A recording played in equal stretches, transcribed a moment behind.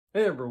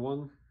Hey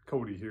everyone,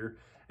 Cody here,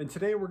 and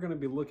today we're going to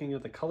be looking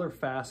at the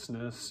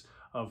colorfastness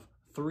of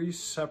 3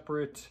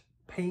 separate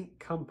paint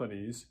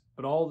companies,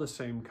 but all the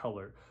same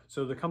color.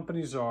 So the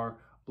companies are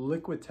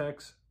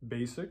Liquitex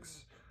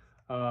Basics,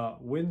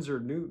 Winsor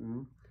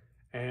Newton,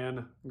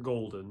 and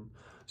Golden.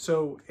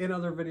 So in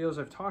other videos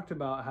I've talked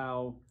about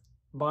how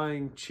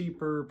buying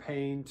cheaper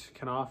paint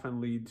can often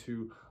lead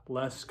to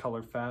less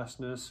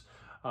colorfastness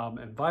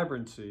and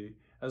vibrancy,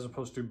 as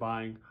opposed to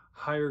buying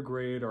higher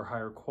grade or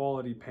higher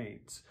quality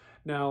paints.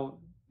 Now,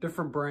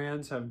 different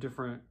brands have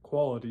different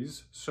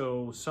qualities.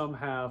 So some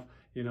have,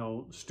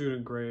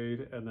 student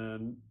grade and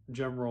then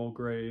general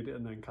grade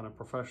and then kind of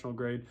professional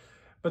grade.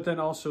 But then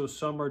also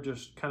some are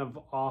just kind of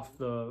off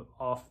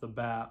the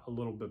bat a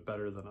little bit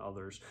better than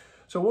others.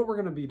 So what we're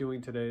going to be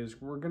doing today is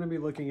we're going to be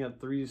looking at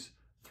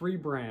three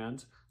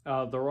brands.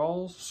 They're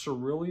all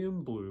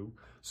cerulean blue.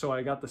 So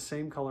I got the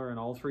same color in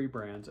all 3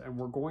 brands, and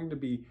we're going to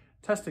be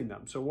testing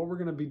them. So what we're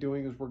going to be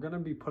doing is we're going to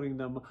be putting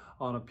them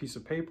on a piece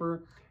of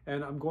paper,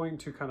 and I'm going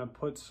to kind of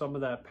put some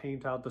of that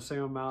paint out, the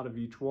same amount of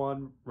each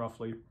one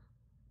roughly,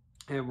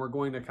 and we're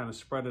going to kind of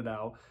spread it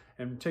out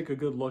and take a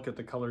good look at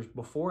the colors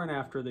before and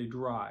after they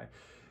dry.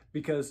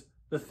 Because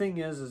the thing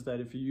is that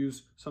if you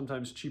use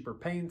sometimes cheaper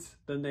paints,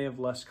 then they have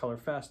less color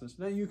fastness.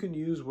 Now you can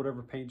use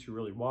whatever paint you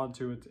really want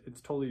to. It's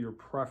totally your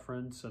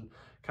preference and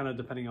kind of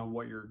depending on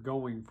what you're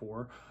going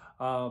for.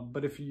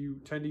 But if you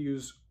tend to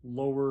use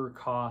lower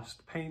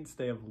cost paints,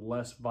 they have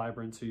less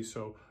vibrancy.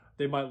 So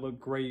they might look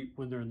great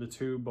when they're in the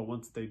tube, but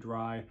once they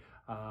dry,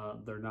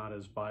 they're not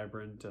as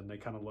vibrant and they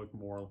kind of look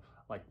more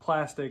like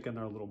plastic and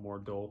they're a little more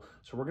dull.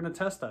 So we're going to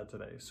test that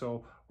today.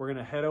 So we're going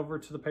to head over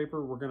to the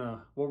paper. What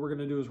we're going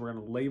to do is we're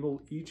going to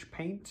label each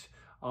paint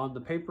on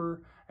the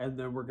paper, and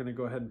then we're going to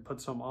go ahead and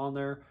put some on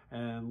there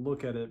and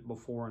look at it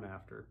before and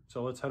after.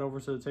 So let's head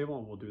over to the table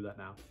and we'll do that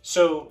now.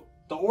 So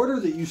the order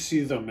that you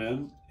see them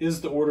in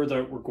is the order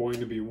that we're going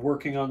to be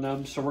working on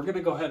them. So we're going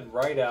to go ahead and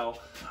write out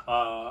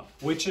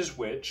which is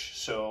which.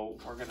 So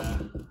we're going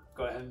to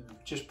go ahead and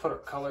just put our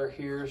color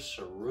here,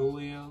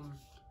 cerulean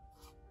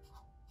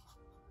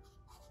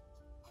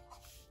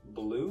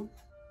blue.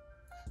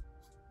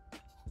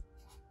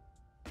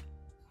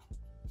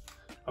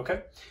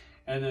 Okay,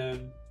 and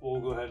then we'll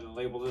go ahead and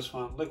label this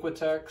one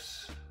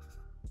Liquitex.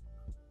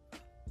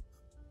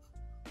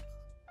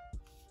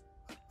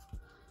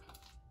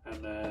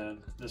 And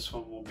then this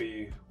one will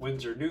be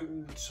Winsor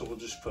Newton, so we'll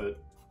just put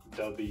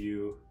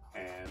W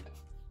and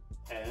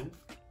N.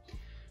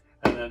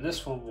 And then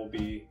this one will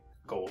be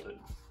Golden.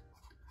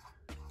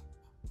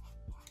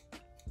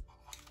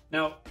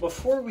 Now,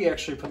 before we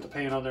actually put the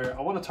paint on there,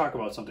 I want to talk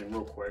about something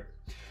real quick.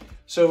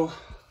 So,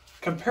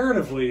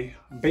 comparatively,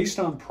 based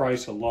on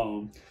price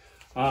alone,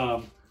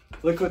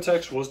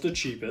 Liquitex was the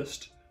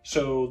cheapest.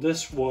 So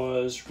this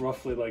was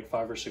roughly like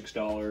 $5 or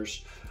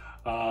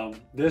 $6.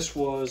 This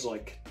was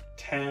like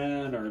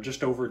 10 or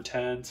just over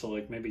 10, so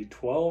like maybe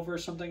 12 or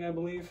something, I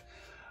believe.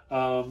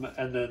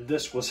 And then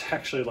this was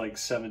actually like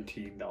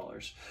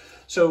 $17.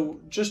 So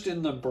just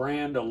in the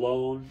brand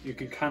alone, you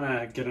can kind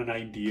of get an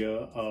idea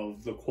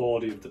of the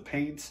quality of the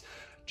paints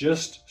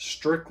just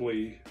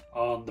strictly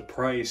on the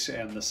price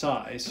and the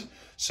size.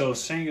 So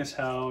seeing as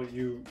how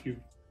you're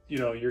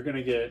going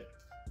to get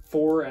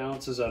 4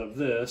 ounces out of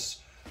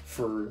this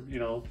for,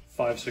 $5,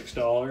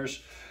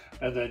 $6,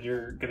 and then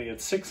you're going to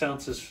get 6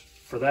 ounces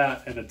for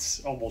that, and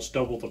it's almost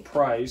double the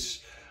price.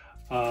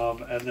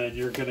 And then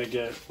you're going to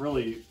get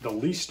really the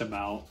least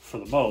amount for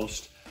the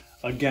most.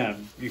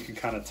 Again, you can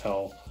kind of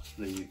tell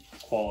the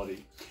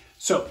quality.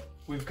 So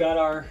we've got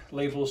our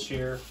labels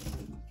here.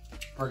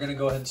 We're going to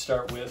go ahead and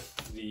start with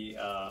the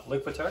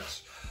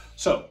Liquitex.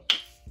 So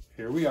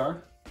here we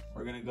are.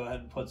 We're going to go ahead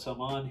and put some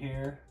on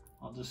here.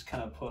 I'll just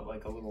kind of put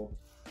like a little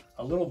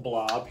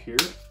blob here.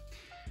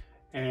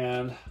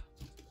 And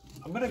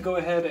I'm going to go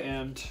ahead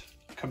and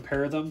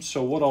compare them.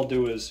 So what I'll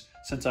do is,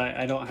 since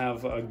I don't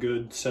have a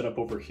good setup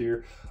over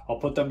here, I'll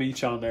put them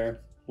each on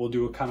there. We'll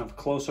do a kind of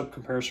close-up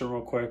comparison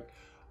real quick.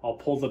 I'll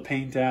pull the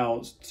paint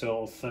out, so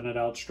I'll thin it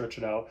out, stretch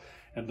it out,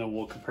 and then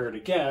we'll compare it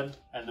again,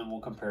 and then we'll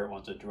compare it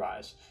once it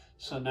dries.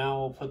 So now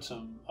we'll put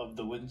some of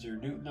the Winsor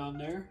Newton on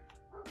there.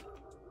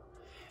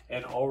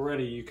 And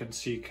already you can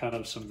see kind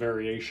of some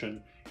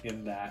variation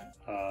in that,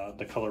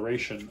 the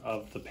coloration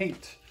of the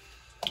paint.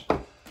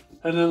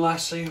 And then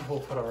lastly, we'll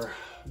put our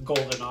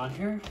Golden on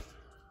here.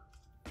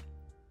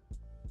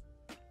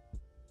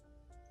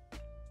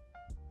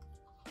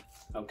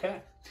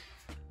 Okay,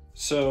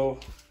 so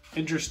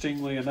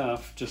interestingly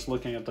enough, just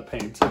looking at the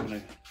paints, I'm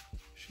going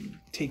to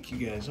take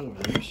you guys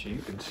over there so you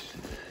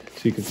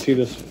can see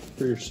this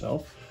for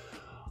yourself.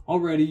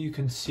 Already you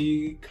can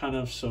see kind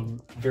of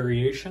some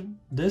variation.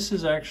 This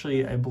is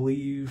actually, I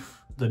believe,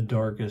 the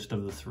darkest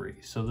of the 3.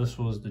 So this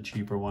was the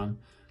cheaper one.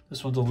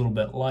 This one's a little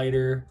bit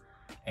lighter,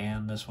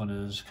 and this one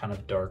is kind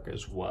of dark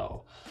as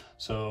well.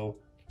 So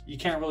you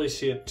can't really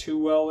see it too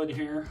well in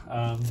here,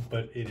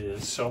 but it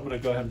is. So I'm going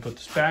to go ahead and put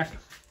this back,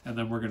 and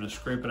then we're going to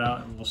scrape it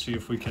out, and we'll see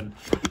if we can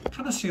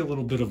kind of see a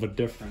little bit of a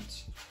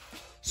difference.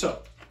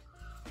 So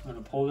I'm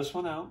going to pull this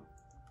one out.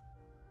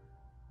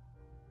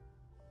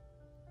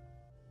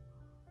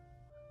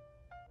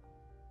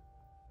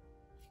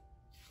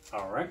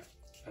 All right,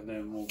 and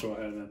then we'll go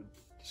ahead and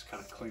just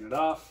kind of clean it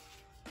off,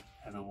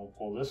 and then we'll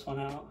pull this one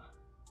out.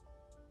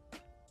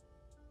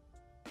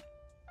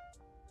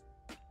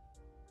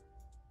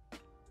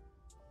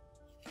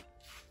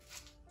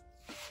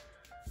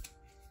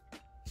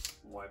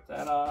 Wipe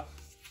that off,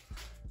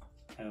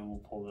 and we'll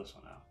pull this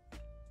one out.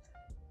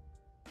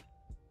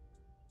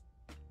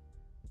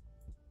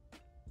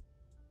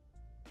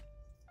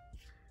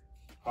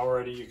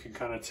 Already you can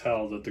kind of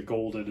tell that the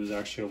golden is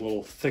actually a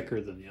little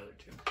thicker than the other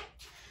two.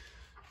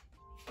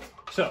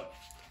 So,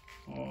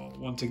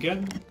 once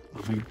again,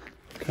 let me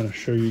kind of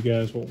show you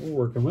guys what we're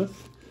working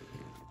with.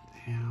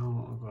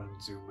 Now I'll go ahead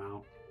and zoom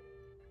out.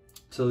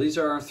 So these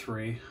are our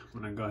three.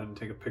 I'm gonna go ahead and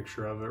take a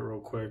picture of it real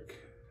quick.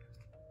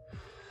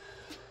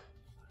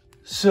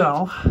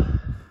 So,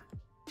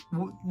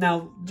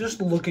 now just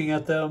looking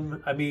at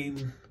them, I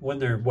mean, when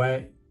they're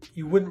wet,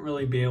 you wouldn't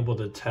really be able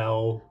to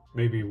tell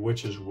maybe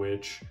which is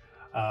which.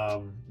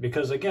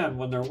 Because again,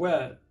 when they're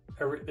wet,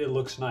 it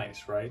looks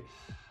nice, right?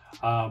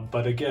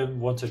 But again,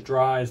 once it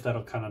dries,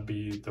 that'll kind of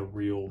be the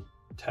real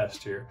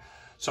test here.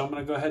 So I'm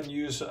going to go ahead and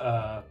use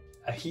a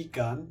heat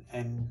gun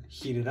and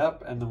heat it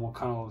up, and then we'll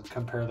kind of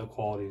compare the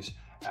qualities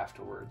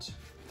afterwards.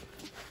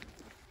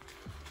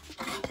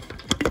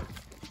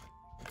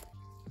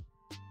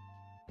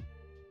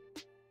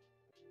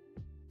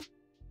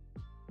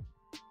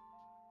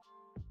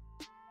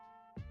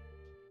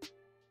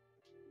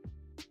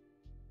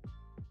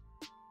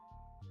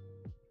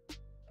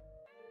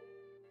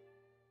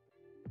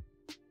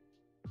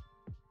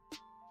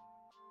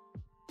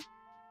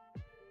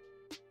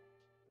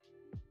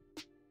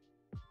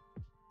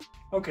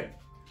 Okay,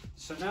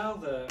 so now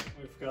that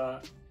we've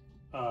got,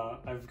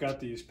 I've got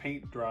these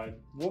paint dried,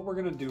 what we're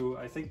gonna do,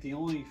 I think the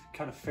only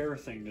kind of fair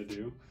thing to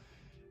do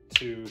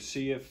to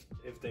see if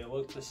they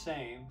look the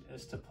same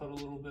is to put a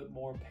little bit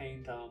more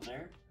paint on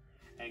there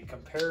and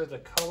compare the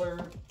color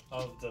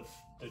of the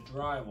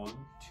dry one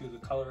to the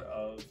color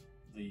of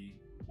the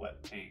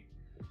wet paint.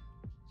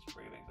 So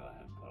we're gonna go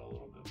ahead and put a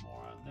little bit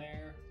more on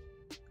there.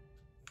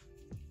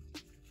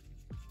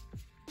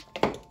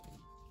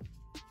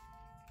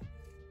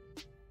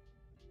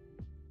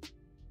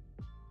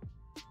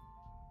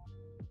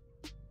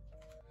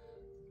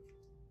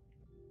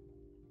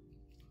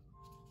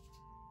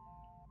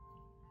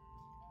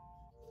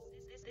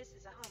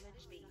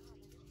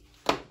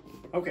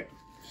 Okay,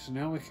 so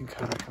now we can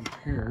kind of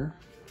compare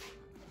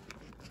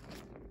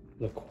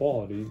the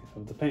quality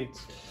of the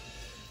paints.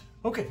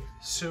 Okay,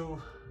 so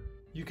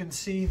you can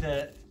see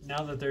that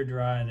now that they're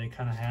dry, they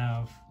kind of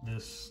have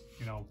this,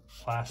 you know,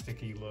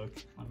 plasticky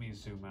look. Let me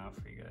zoom out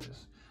for you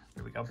guys.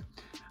 There we go.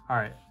 All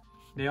right,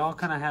 they all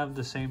kind of have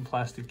the same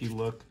plasticky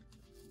look.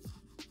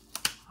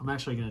 I'm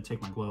actually gonna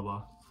take my glove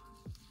off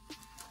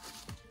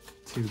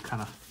to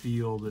kind of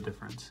feel the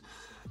difference.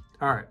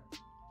 All right,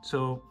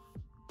 so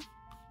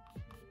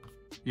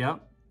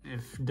yep, it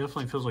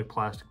definitely feels like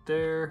plastic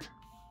there.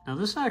 Now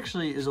this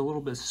actually is a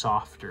little bit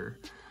softer.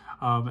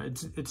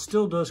 It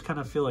still does kind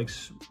of feel like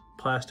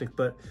plastic,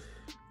 but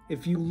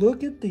if you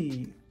look at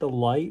the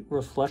light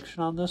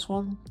reflection on this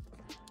one,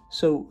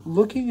 so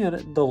looking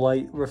at the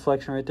light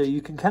reflection right there,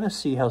 you can kind of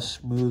see how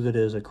smooth it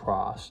is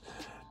across.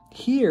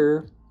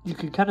 Here, you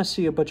can kind of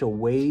see a bunch of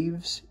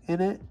waves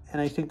in it,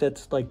 and I think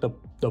that's like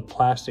the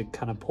plastic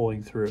kind of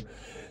pulling through.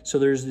 So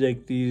there's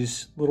like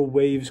these little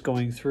waves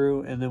going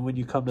through, and then when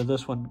you come to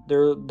this one,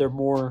 they're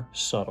more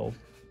subtle.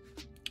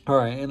 All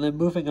right, and then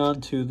moving on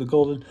to the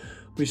golden,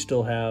 we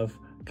still have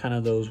kind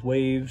of those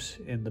waves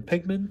in the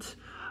pigment.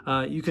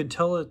 You can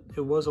tell it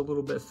was a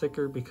little bit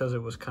thicker because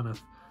it was kind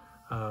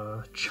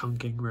of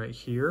chunking right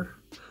here.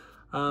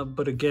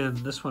 But again,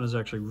 this one is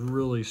actually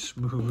really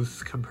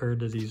smooth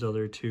compared to these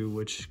other two,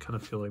 which kind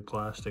of feel like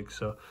plastic.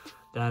 So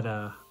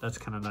that's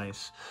kind of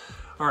nice.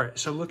 All right,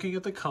 so looking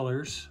at the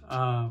colors,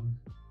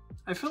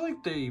 I feel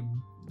like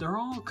they're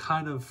all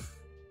kind of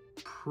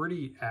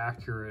pretty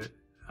accurate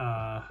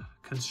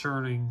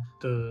concerning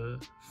the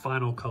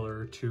final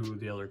color to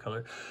the other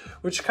color,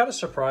 which kind of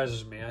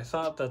surprises me. I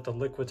thought that the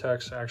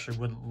Liquitex actually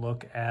wouldn't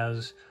look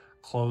as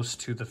close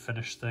to the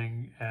finished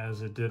thing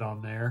as it did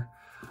on there.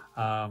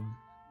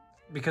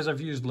 Because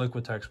I've used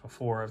Liquitex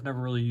before, I've never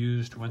really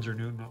used Winsor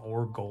Newton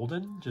or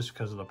Golden just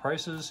because of the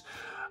prices.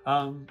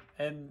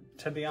 And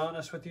to be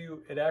honest with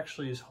you, it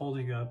actually is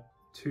holding up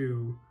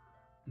to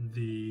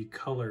the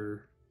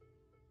color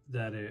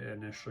that it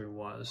initially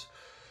was.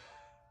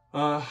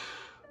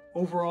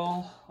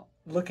 Overall,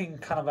 looking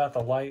kind of at the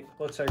light,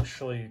 let's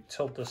actually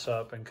tilt this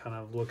up and kind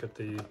of look at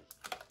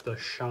the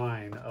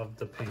shine of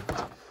the paint.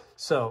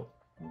 So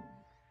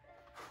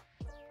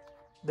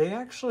they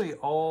actually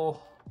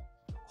all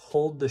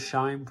hold the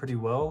shine pretty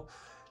well.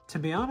 To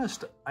be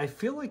honest, I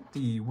feel like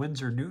the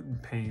Winsor Newton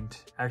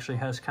paint actually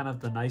has kind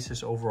of the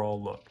nicest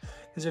overall look.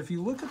 Because if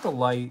you look at the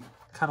light,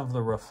 kind of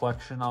the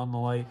reflection on the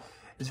light,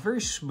 it's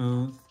very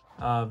smooth,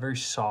 very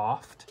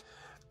soft.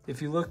 If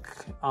you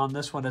look on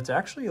this one, it's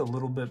actually a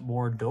little bit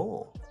more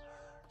dull.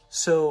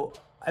 So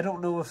I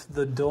don't know if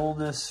the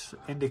dullness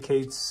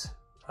indicates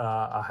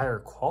a higher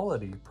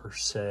quality per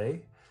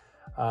se.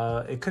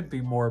 it could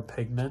be more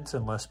pigment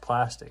and less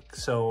plastic.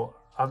 So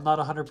I'm not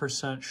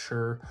 100%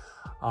 sure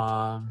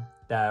on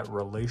that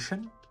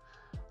relation,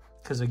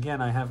 because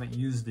again, I haven't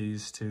used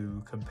these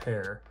to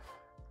compare.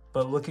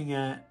 But looking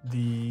at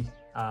the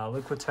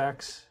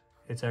Liquitex,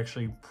 it's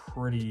actually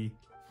pretty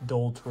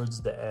dull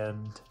towards the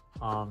end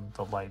on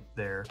the light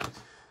there.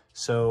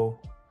 So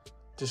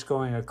just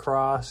going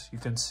across, you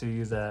can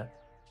see that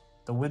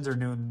the Winsor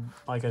Newton,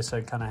 like I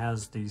said, kind of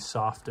has the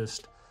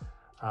softest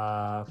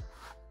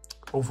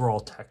overall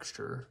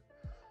texture.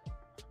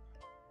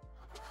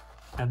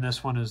 And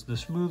this one is the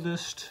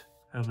smoothest,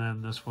 and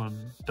then this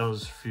one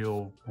does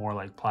feel more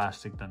like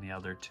plastic than the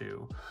other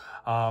two.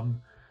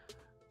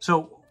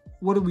 So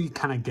what do we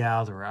kind of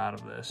gather out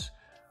of this?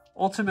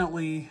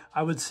 Ultimately,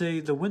 I would say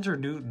the Winsor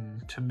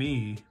Newton, to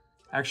me,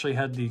 actually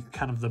had the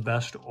kind of the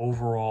best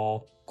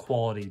overall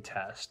quality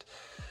test.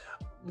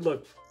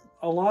 Look,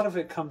 a lot of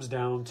it comes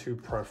down to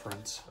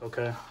preference,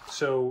 okay?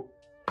 So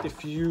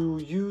if you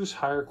use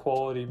higher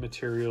quality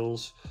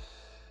materials,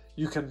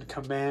 you can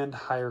command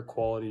higher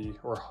quality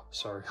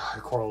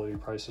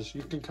prices.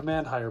 You can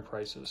command higher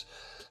prices.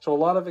 So a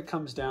lot of it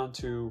comes down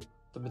to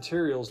the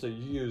materials that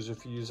you use.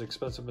 If you use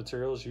expensive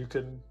materials, you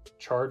can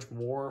charge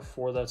more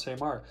for that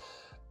same art.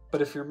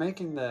 But if you're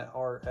making that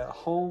art at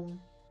home,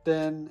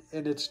 then,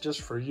 and it's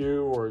just for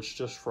you, or it's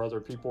just for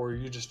other people, or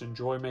you just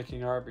enjoy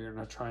making art, but you're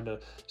not trying to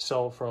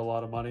sell it for a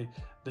lot of money,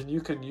 then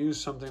you can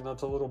use something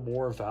that's a little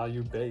more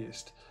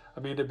value-based. I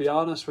mean, to be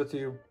honest with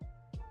you,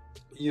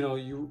 you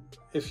know,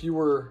 if you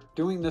were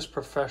doing this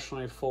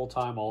professionally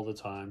full-time all the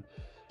time,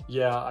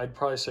 yeah, I'd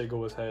probably say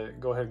go ahead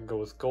and go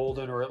with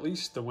Golden, or at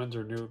least the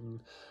Winsor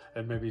Newton,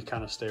 and maybe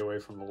kind of stay away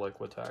from the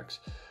Liquitex.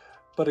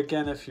 But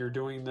again, if you're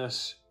doing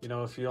this, you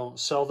know, if you don't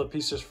sell the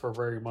pieces for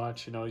very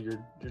much, you know,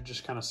 you're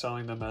just kind of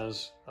selling them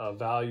as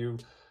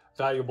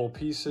valuable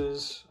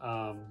pieces.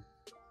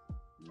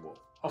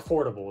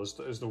 Affordable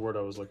is the word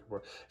I was looking for.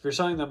 If you're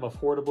selling them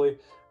affordably,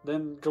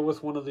 then go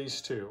with one of these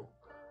two.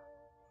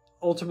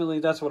 Ultimately,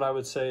 that's what I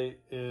would say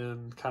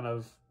in kind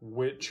of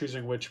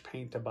choosing which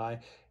paint to buy.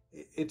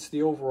 It's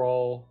the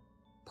overall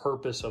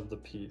purpose of the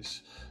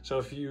piece. So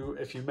if you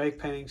make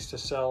paintings to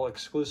sell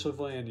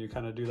exclusively and you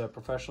kind of do that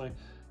professionally,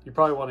 you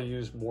probably want to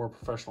use more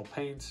professional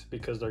paints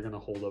because they're going to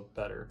hold up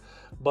better.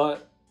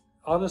 But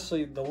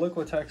honestly, the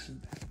Liquitex,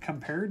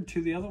 compared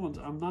to the other ones,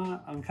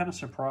 I'm kind of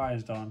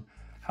surprised on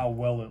how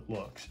well it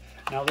looks.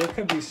 Now, there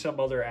could be some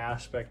other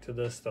aspect to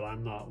this that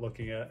I'm not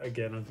looking at.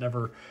 Again, I've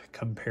never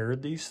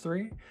compared these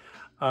three.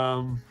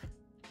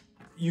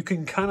 You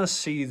can kind of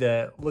see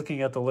that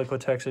looking at the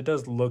Liquitex, it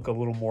does look a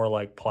little more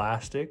like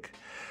plastic.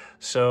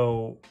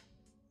 So,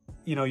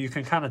 you know, you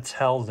can kind of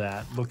tell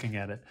that looking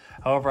at it.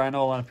 However, I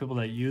know a lot of people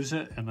that use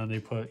it and then they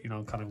put, you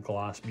know, kind of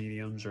gloss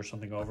mediums or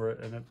something over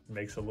it, and it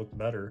makes it look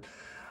better.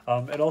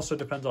 It also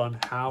depends on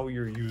how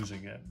you're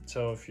using it.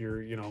 So if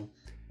you're, you know,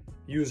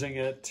 using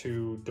it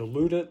to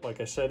dilute it, like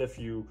I said, if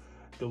you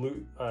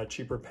dilute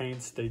cheaper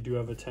paints, they do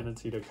have a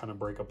tendency to kind of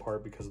break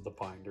apart because of the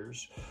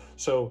binders.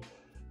 So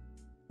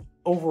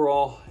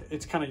overall,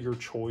 it's kind of your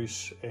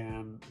choice,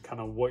 and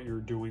kind of what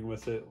you're doing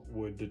with it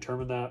would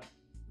determine that.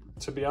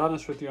 To be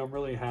honest with you, I'm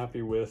really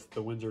happy with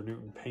the Winsor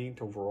Newton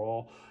paint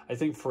overall. I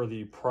think for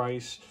the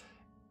price,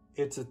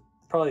 it's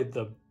probably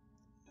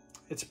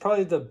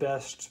the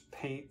best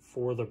paint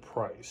for the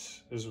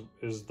price,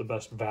 is the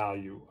best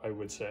value, I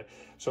would say.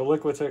 So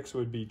Liquitex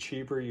would be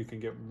cheaper. You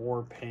can get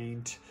more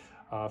paint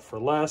for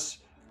less.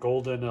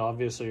 Golden,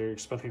 obviously, you're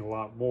spending a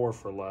lot more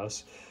for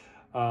less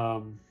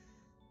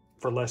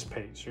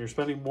paint. So you're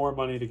spending more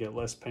money to get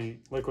less paint.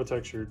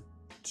 Liquitex, you're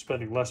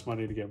spending less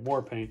money to get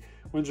more paint.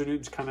 Winsor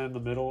Newton's kind of in the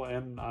middle,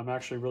 and I'm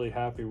actually really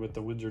happy with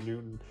the Winsor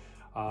Newton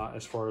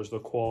as far as the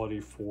quality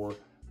for,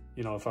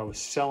 you know, if I was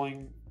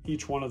selling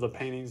each one of the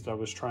paintings that I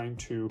was trying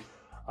to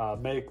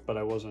make, but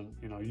I wasn't,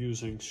 you know,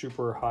 using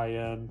super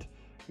high-end,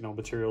 you know,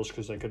 materials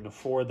because I couldn't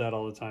afford that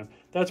all the time,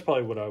 that's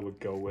probably what I would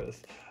go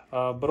with.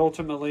 But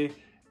ultimately,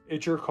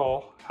 it's your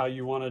call how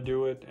you want to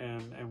do it,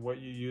 and what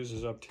you use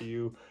is up to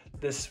you.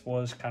 This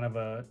was kind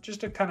of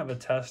just a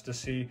test to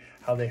see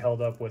how they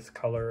held up with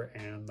color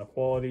and the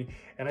quality,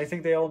 and I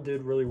think they all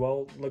did really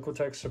well.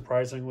 Liquitex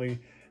surprisingly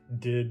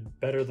did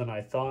better than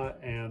I thought,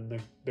 and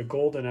the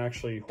Golden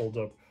actually holds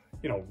up,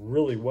 you know,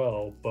 really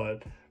well.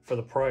 But for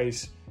the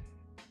price,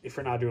 if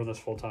you're not doing this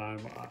full time,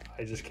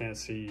 I just can't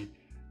see,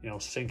 you know,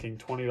 sinking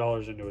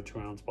 $20 into a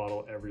 2-ounce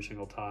bottle every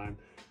single time,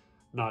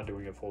 not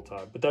doing it full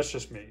time. But that's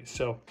just me.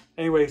 So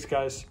anyways,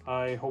 guys,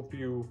 I hope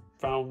you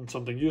found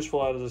something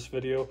useful out of this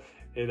video.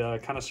 It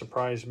kind of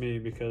surprised me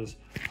because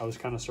I was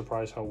kind of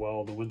surprised how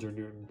well the Winsor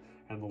Newton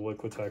and the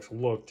Liquitex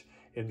looked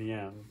in the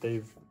end.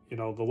 They've, you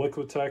know, the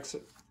Liquitex,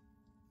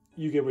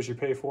 you get what you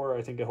pay for.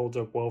 I think it holds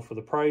up well for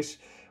the price.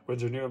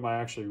 Winsor Newton I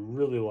actually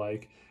really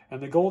like.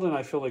 And the Golden,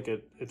 I feel like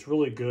it's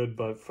really good,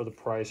 but for the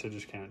price, I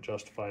just can't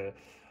justify it.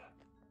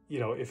 You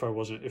know, if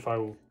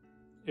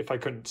I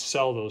couldn't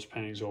sell those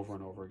paintings over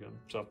and over again.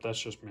 So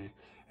that's just me.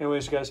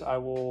 Anyways, guys, I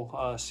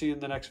will see you in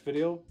the next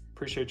video.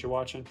 Appreciate you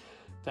watching.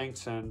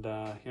 Thanks, and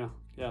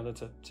yeah,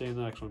 that's it. See you in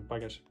the next one. Bye,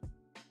 guys.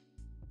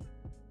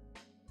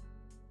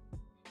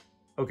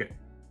 Okay,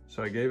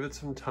 so I gave it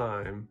some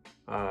time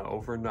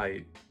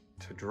overnight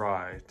to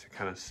dry to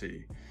kind of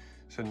see.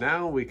 So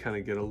now we kind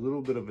of get a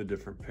little bit of a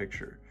different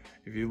picture.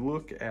 If you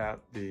look at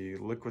the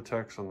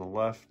Liquitex on the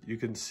left, you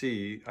can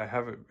see I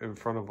have it in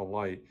front of a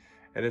light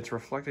and it's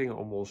reflecting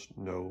almost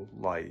no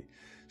light.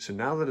 So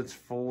now that it's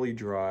fully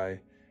dry,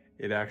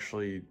 it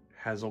actually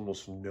has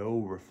almost no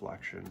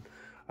reflection.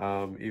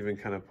 Even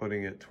kind of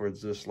putting it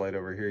towards this light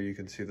over here, you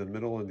can see the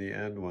middle and the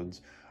end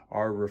ones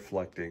are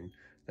reflecting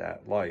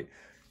that light.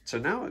 So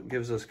now it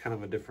gives us kind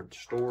of a different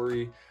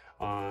story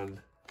on,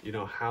 you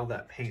know, how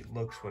that paint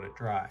looks when it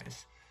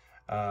dries.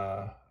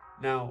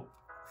 Now,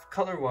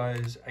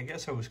 color-wise, I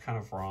guess I was kind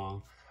of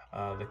wrong.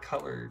 The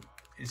color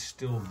is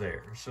still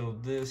there. So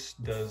this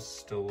does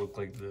still look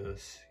like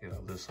this, you know,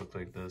 this looked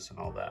like this and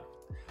all that.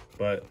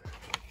 But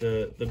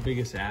the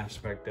biggest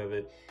aspect of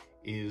it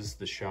is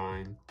the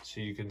shine.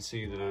 So you can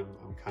see that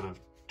I'm kind of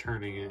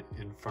turning it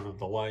in front of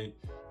the light.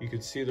 You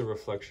can see the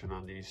reflection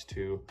on these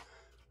two,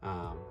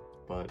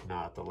 but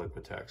not the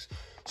Liquitex.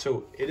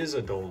 So it is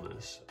a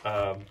dullness.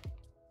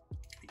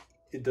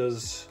 It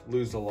does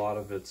lose a lot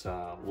of its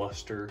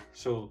luster.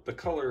 So the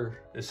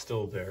color is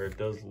still there. It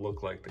does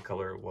look like the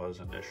color it was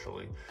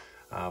initially,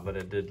 but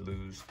it did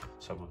lose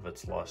some of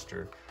its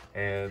luster.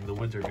 And the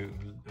Winsor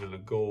Newton and the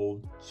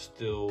gold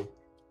still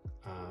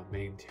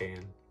maintain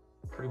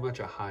pretty much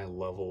a high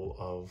level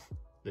of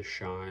the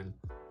shine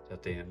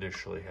that they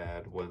initially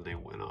had when they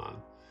went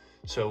on.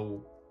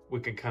 So we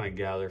can kind of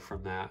gather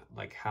from that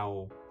like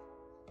how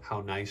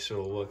nice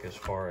it'll look as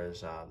far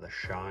as the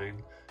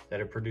shine that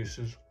it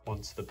produces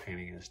once the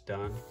painting is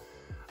done,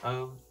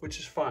 which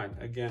is fine.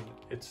 Again,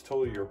 it's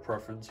totally your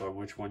preference on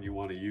which one you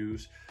want to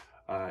use.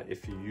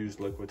 If you use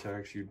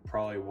Liquitex, you'd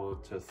probably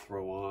want to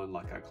throw on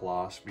like a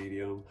gloss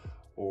medium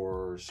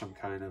or some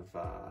kind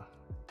of,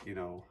 you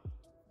know,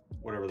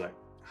 whatever that,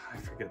 I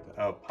forget,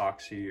 the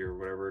epoxy or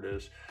whatever it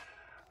is.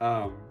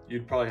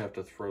 You'd probably have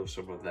to throw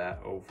some of that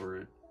over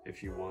it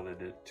if you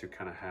wanted it to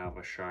kind of have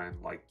a shine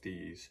like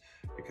these,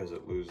 because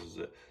it loses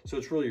it. So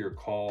it's really your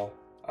call.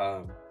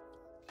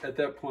 At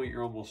that point,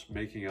 you're almost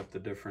making up the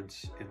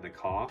difference in the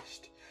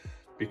cost,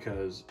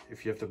 because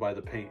if you have to buy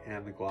the paint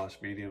and the gloss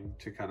medium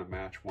to kind of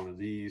match one of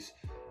these,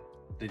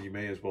 then you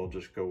may as well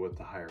just go with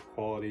the higher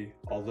quality.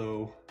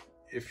 Although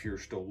if you're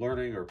still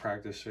learning or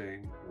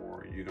practicing,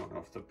 or you don't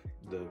know if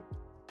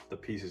the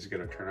piece is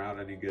going to turn out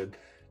any good,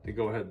 then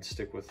go ahead and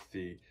stick with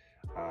the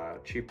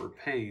cheaper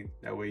paint.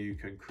 That way you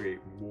can create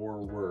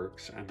more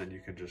works, and then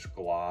you can just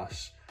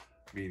gloss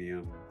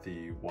medium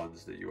the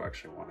ones that you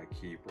actually want to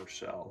keep or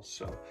sell.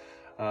 So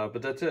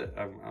but that's it.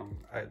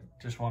 I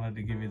just wanted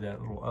to give you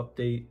that little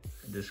update.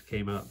 I just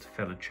came out to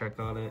kind of check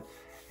on it,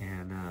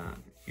 and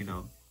you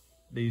know,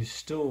 these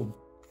still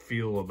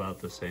feel about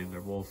the same.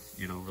 They're both,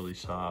 you know, really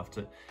soft.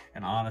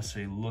 And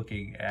honestly,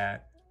 looking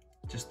at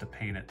just the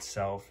paint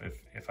itself,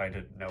 if I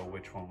didn't know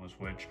which one was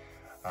which,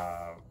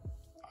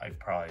 I'd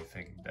probably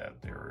think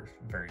that they were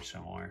very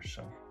similar.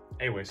 So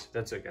anyways,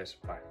 that's it, guys.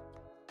 Bye.